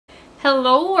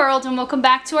Hello world and welcome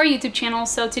back to our YouTube channel.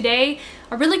 So today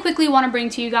I really quickly want to bring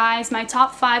to you guys my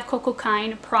top 5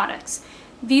 Cocokind products.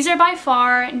 These are by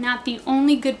far not the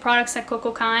only good products at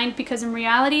Cocokind, because in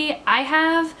reality I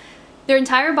have their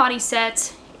entire body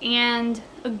set and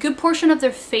a good portion of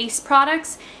their face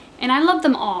products, and I love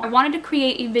them all. I wanted to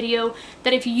create a video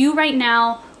that if you right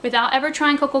now, without ever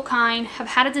trying Cocokind, have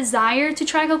had a desire to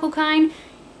try Cocokind,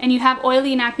 and you have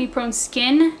oily and acne prone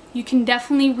skin, you can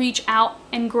definitely reach out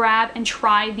and grab and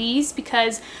try these,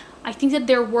 because I think that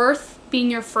they're worth being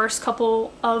your first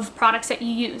couple of products that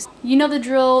you use. You know the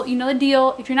drill, you know the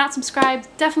deal. If you're not subscribed,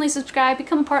 definitely subscribe,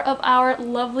 become a part of our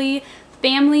lovely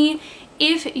family.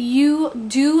 If you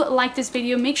do like this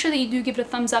video, make sure that you do give it a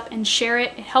thumbs up and share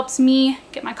it. It helps me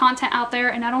get my content out there,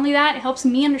 and not only that, it helps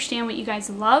me understand what you guys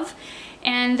love.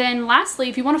 And then lastly,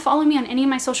 if you want to follow me on any of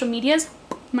my social medias,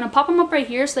 I'm going to pop them up right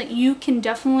here so that you can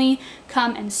definitely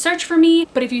come and search for me.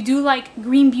 But if you do like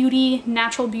green beauty,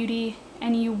 natural beauty,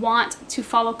 and you want to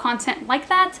follow content like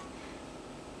that,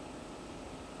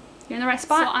 you're in the right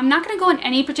spot. So I'm not going to go in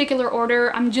any particular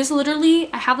order. I'm just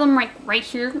literally, I have them right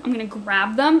here. I'm going to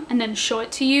grab them and then show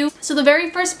it to you. So the very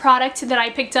first product that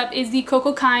I picked up is the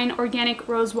Cocokind Organic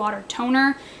Rose Water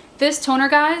Toner. This toner,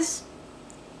 guys,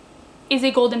 is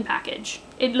a golden package.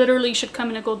 It literally should come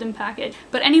in a golden package.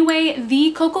 But anyway,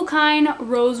 the Cocokind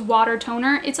Rose Water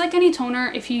Toner, it's like any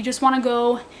toner if you just want to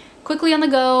go quickly on the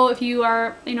go, if you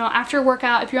are, after a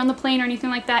workout, if you're on the plane or anything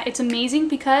like that. It's amazing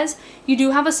because you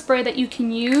do have a spray that you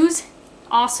can use.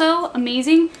 Also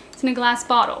amazing, it's in a glass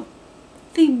bottle.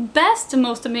 The best and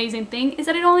most amazing thing is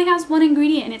that it only has one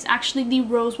ingredient, and it's actually the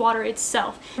rose water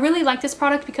itself. I really like this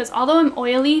product because although I'm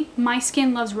oily, my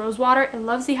skin loves rose water. It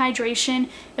loves the hydration,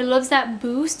 it loves that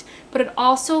boost, but it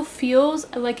also feels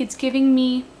like it's giving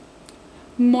me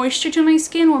moisture to my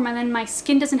skin, where then my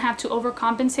skin doesn't have to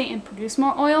overcompensate and produce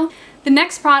more oil. The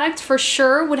next product for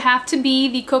sure would have to be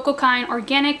the Cocokind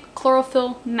Organic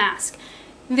Chlorophyll Mask.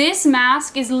 This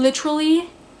mask is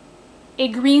literally a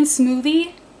green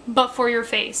smoothie, but for your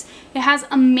face. It has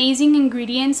amazing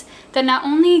ingredients that not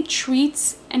only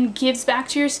treats and gives back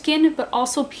to your skin, but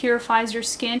also purifies your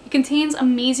skin. It contains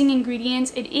amazing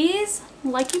ingredients. It is,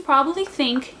 like you probably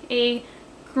think, a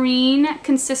green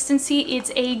consistency.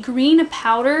 It's a green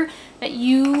powder that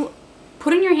you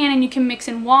put in your hand and you can mix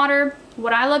in water.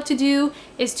 What I love to do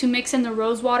is to mix in the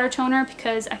rose water toner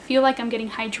because I feel like I'm getting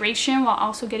hydration while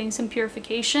also getting some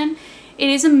purification. It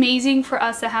is amazing for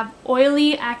us that have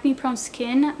oily, acne-prone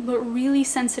skin, but really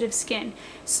sensitive skin.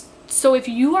 So if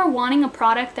you are wanting a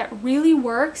product that really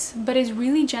works, but is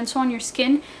really gentle on your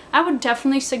skin, I would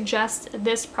definitely suggest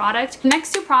this product. The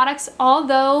next two products,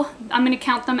 although I'm going to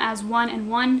count them as 1 and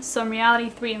 1, so in reality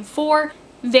 3 and 4,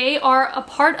 they are a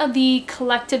part of the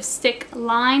Collective Stick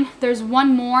line. There's one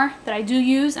more that I do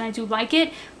use and I do like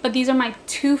it, but these are my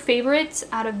 2 favorites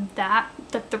out of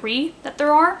the 3 that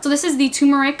there are. So this is the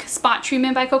Turmeric Spot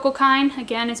Treatment by Cocokind.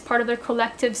 Again, it's part of their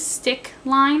Collective Stick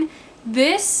line.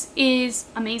 This is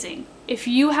amazing. If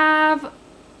you have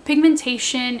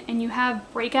pigmentation and you have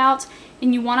breakouts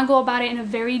and you want to go about it in a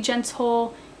very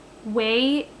gentle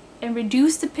way and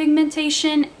reduce the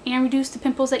pigmentation and reduce the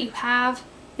pimples that you have,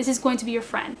 this is going to be your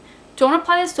friend. Don't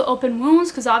apply this to open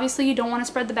wounds because obviously you don't want to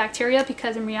spread the bacteria,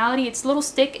 because in reality it's a little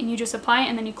stick and you just apply it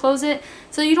and then you close it.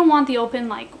 So you don't want the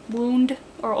open wound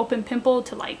or open pimple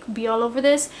to be all over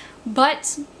this.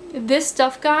 But this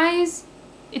stuff, guys,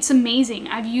 it's amazing.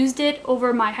 I've used it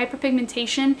over my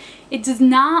hyperpigmentation. It does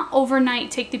not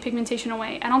overnight take the pigmentation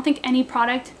away. I don't think any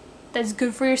product that's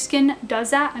good for your skin does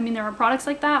that. I mean, there are products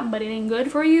like that, but it ain't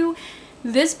good for you.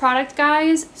 This product,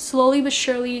 guys, slowly but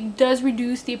surely does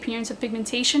reduce the appearance of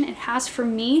pigmentation. It has for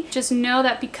me. Just know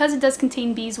that because it does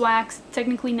contain beeswax, it's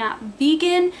technically not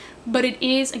vegan, but it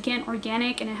is, again,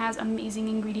 organic, and it has amazing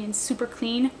ingredients. Super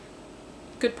clean.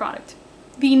 Good product.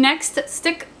 The next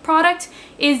stick product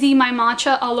is the My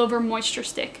Matcha All Over Moisture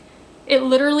Stick. It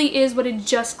literally is what it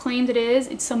just claimed it is.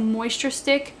 It's a moisture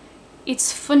stick.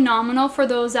 It's phenomenal for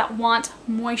those that want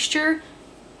moisture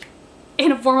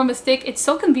in a form of a stick. It's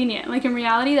so convenient. Like, in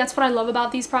reality, that's what I love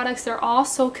about these products. They're all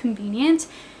so convenient.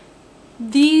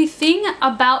 The thing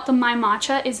about the My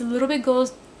Matcha is a little bit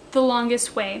goes the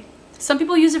longest way. Some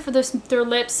people use it for their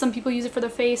lips, some people use it for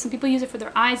their face, some people use it for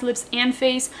their eyes, lips, and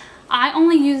face. I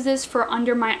only use this for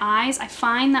under my eyes. I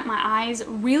find that my eyes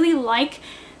really like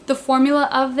the formula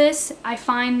of this. I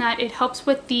find that it helps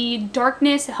with the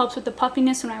darkness, it helps with the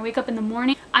puffiness when I wake up in the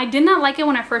morning. I did not like it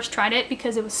when I first tried it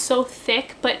because it was so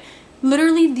thick, but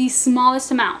literally the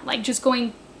smallest amount, like just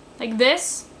going like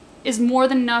this, is more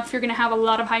than enough. You're gonna have a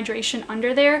lot of hydration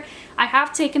under there. I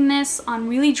have taken this on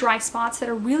really dry spots that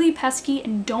are really pesky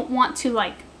and don't want to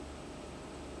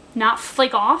not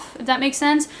flake off, if that makes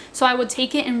sense. So I would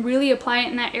take it and really apply it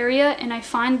in that area, and I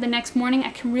find the next morning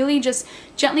I can really just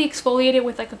gently exfoliate it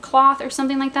with like a cloth or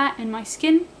something like that, and my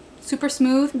skin super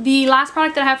smooth. The last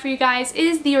product that I have for you guys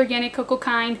is the organic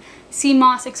Cocokind Sea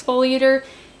Moss Exfoliator.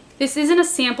 This isn't a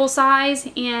sample size,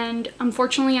 and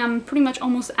unfortunately I'm pretty much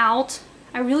almost out.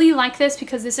 I really like this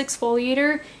because this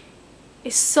exfoliator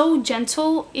is so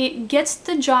gentle. It gets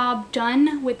the job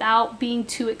done without being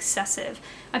too excessive.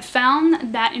 I've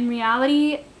found that in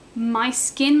reality, my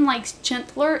skin likes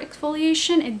gentler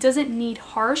exfoliation. It doesn't need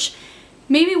harsh.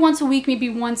 Maybe once a week, maybe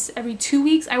once every 2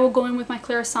 weeks, I will go in with my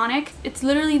Clarisonic. It's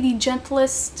literally the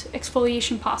gentlest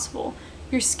exfoliation possible.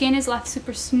 Your skin is left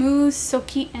super smooth,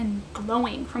 silky, and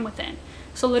glowing from within.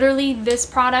 So literally this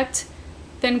product,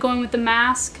 then going with the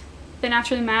mask, then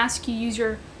after the mask, you use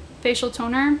your facial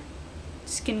toner,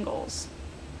 skin goals.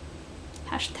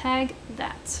 Hashtag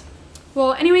that.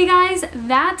 Well, anyway guys,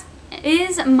 that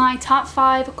is my top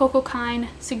 5 Cocokind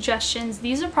suggestions.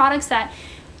 These are products that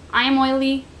I am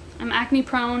oily, I'm acne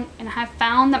prone, and I have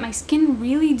found that my skin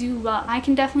really do love. I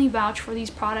can definitely vouch for these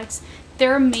products.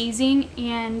 They're amazing,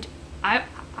 and I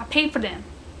paid for them,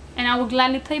 and I will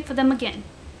gladly pay for them again.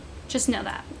 Just know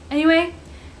that. Anyway,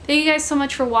 thank you guys so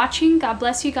much for watching. God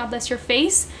bless you. God bless your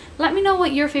face. Let me know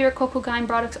what your favorite Cocokind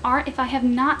products are if I have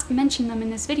not mentioned them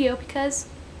in this video, because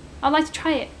I'd like to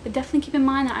try it. But definitely keep in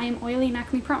mind that I am oily and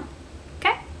acne prone.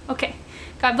 Okay? Okay.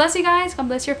 God bless you guys. God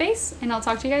bless your face. And I'll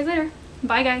talk to you guys later.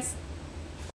 Bye guys.